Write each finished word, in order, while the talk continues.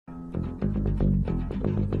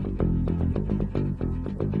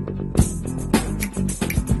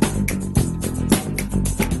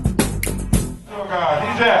か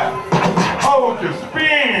DJ 大きくスピ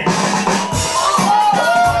ン。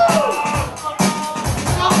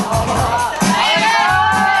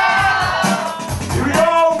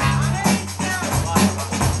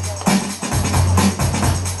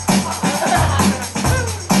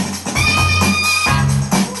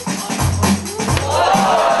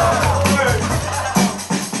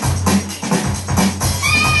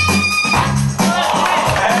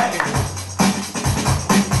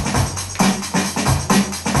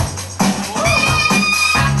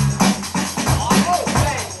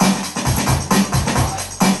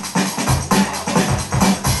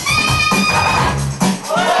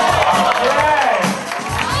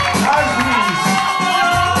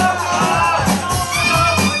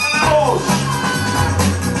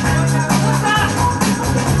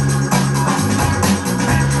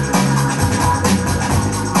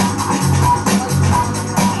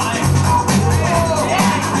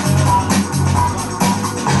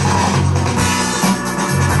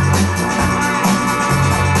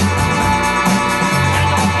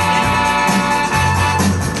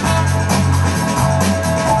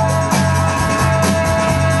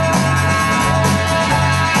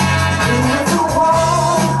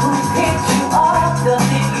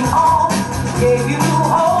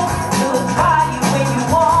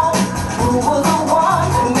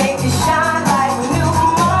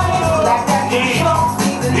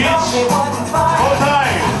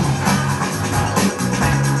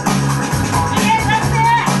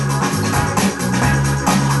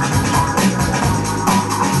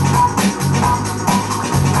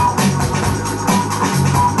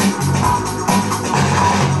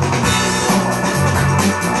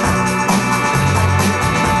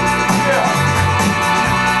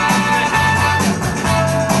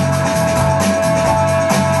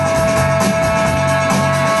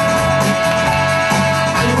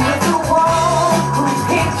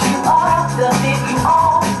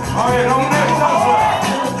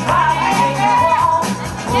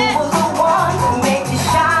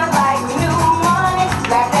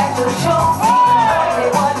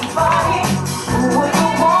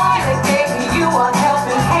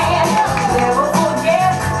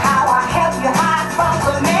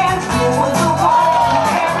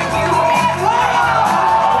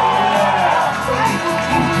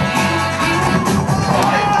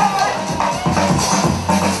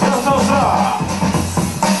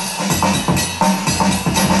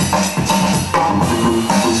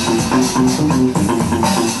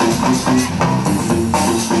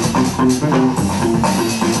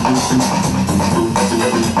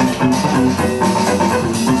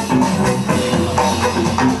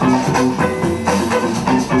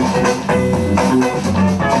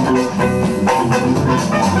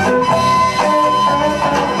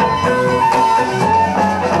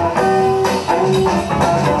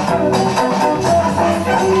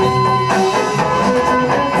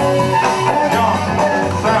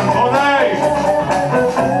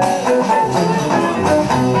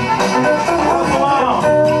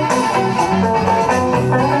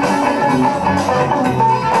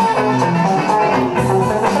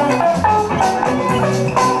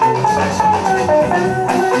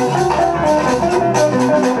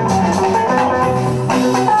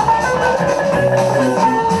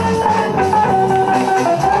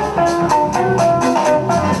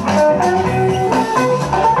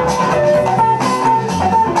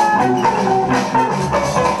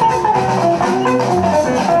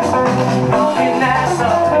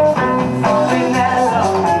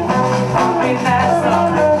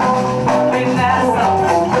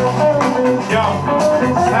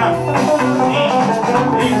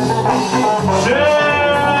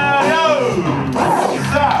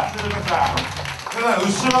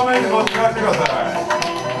の面に持って帰ってください。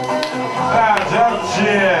さあジャッジ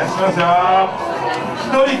しますよ。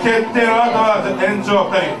1人決定の後は延長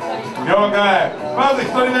2人了解。まず1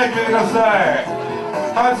人目決めてください。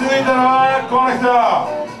勝ち抜いたのはこの人、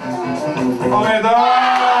おめでとう。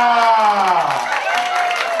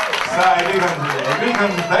さあエグい感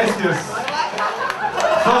じ大好きです。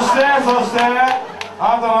そして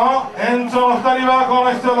あとの延長2人はこ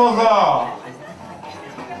の人どうぞ。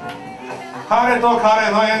彼と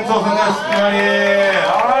彼の延長戦です。決まり。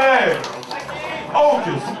はい。大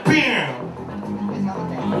きくスピン。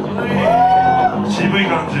渋い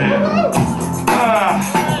感じ。ああ。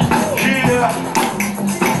いや。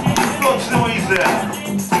どっちでもいいぜ。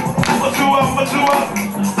まずは。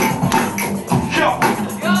ひゃ。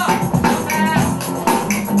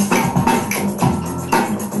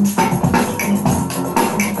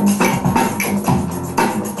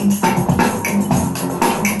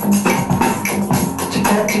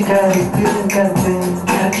い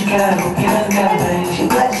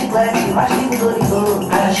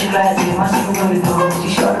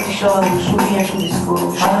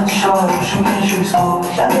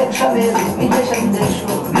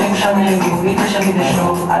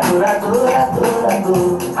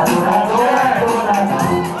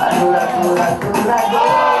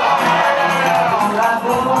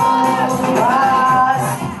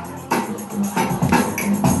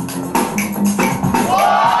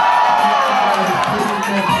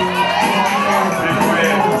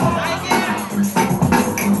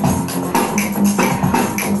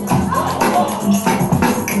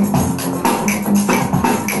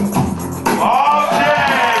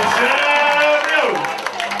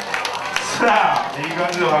い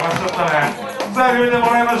感じで話しちゃったね。さあ決めても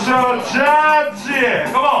らいましょう。ジャッジ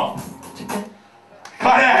カモン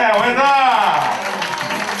カレーおめでとう。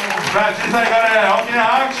さあ小さいカレー大きな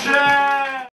拍手。